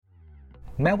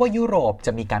แม้ว่ายุโรปจ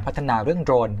ะมีการพัฒนาเรื่องโด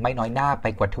รนไม่น้อยหน้าไป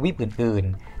กว่าทวีปอื่น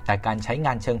ๆแต่การใช้ง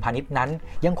านเชิงพาณิชย์นั้น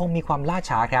ยังคงมีความล่า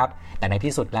ช้าครับแต่ใน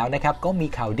ที่สุดแล้วนะครับก็มี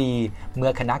ข่าวดีเมื่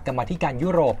อคณะกรรมาการยุ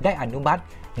โรปได้อนุมัติ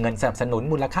เงินสนับสนุน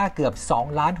มูลค่าเกือบ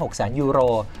2,600,000 ยูโร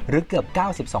หรือเกือบ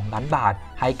92 ล้านบาท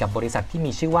ให้กับบริษัทที่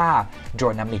มีชื่อว่า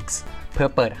Dronamics เพื่อ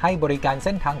เปิดให้บริการเ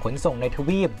ส้นทางขนส่งในท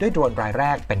วีปด้วยโดรนรายแร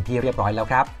กเป็นที่เรียบร้อยแล้ว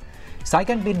ครับสาย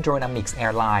การบิน Dronamics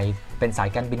Airlines เป็นสาย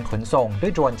การบินขนส่งด้ว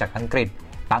ยโดรนจากอังกฤษ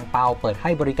ตั้งเป้าเปิดใ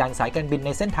ห้บริการสายการบินใน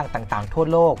เส้นทางต่างๆทั่ว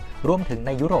โลกรวมถึงใ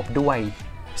นยุโรปด้วย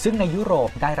ซึ่งในยุโรป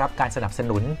ได้รับการสนับส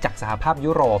นุนจากสหภาพ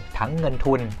ยุโรปทั้งเงิน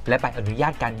ทุนและใบอนุญา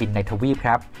ตการบินในทวีปค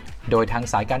รับโดยทาง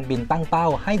สายการบินตั้งเป้า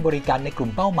ให้บริการในกลุ่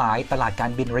มเป้าหมายตลาดกา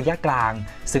รบินระยะกลาง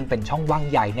ซึ่งเป็นช่องว่าง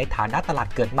ใหญ่ในฐานะตลาด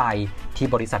เกิดใหม่ที่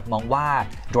บริษัทมองว่า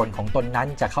โดรนของตนนั้น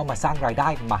จะเข้ามาสร้างรายได้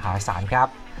มหาศาลครับ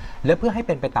และเพื่อให้เ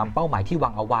ป็นไปตามเป้าหมายที่วา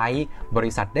งเอาไว้บ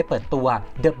ริษัทได้เปิดตัว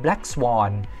The Black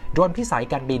Swan โดรนพิสัย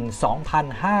การบิน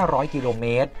 2,500 กิโลเม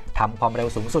ตรทำความเร็ว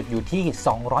สูงสุดอยู่ที่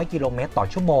200 กิโลเมตรต่อ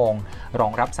ชั่วโมงรอ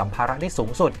งรับสัมภาระได้สูง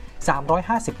สุด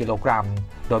350 กิโลกรัม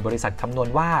โดยบริษัทคำนวณ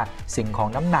ว่าสิ่งของ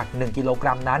น้ำหนัก1กิโลก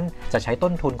รัมนั้นจะใช้ต้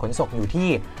นทุนขนส่งอยู่ที่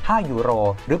5ยูโร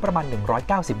หรือประมาณ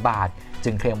190 บาท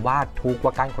จึงเคลมว่าถูกก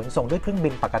ว่าการขนส่งด้วยเครื่องบิ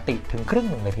นปกติถึงครึ่ง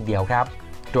หนึ่งเลยทีเดียวครับ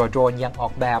โดยโดรนยังออ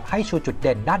กแบบให้ชูจุดเ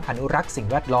ด่นด้านอนุรักษ์สิ่ง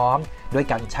แวดล้อมด้วย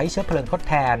การใช้เชื้อเพลิงทด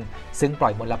แทนซึ่งปล่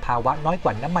อยมลภาวะน้อยก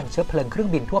ว่าน้ำมันเชื้อเพลิงเครื่อง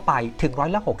บินทั่วไปถึง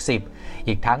60%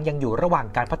อีกทั้งยังอยู่ระหว่าง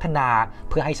การพัฒนา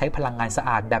เพื่อให้ใช้พลังงานสะอ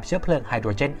าดแบบเชื้อเพลิงไฮโดร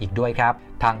เจนอีกด้วยครับ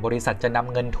ทางบริษัทจะน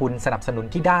ำเงินทุนสนับสนุน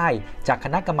ที่ได้จากค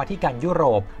ณะกรรมาการยุโร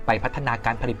ปไปพัฒนาก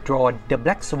ารผลิตโดรน The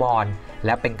Black Swan แล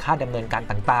ะเป็นค่าดำเนินการ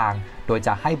ต่างๆโดยจ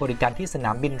ะให้บริการที่สน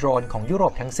ามบินโดรนของยุโร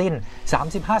ปทั้งสิ้น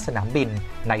35 สนามบิน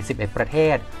ใน11 ประเท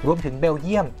ศรวมถึงเบลเ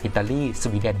ยียมอิตาลีส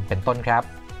วีเดนเป็นต้นครับ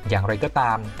อย่างไรก็ต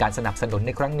ามการสนับสนุนใ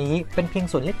นครั้งนี้เป็นเพียง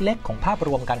ส่วนเล็กๆของภาพร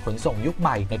วมการขนส่งยุคให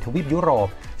ม่ในทวีปยุโรป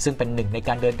ซึ่งเป็นหนึ่งในก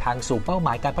ารเดินทางสู่เป้าหม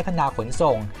ายการพัฒนาขน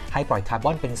ส่งให้ปล่อยคาร์บ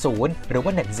อนเป็นศูนย์หรือว่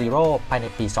า Net Zero ภายใน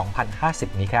ปี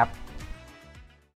 2050 นี้ครับ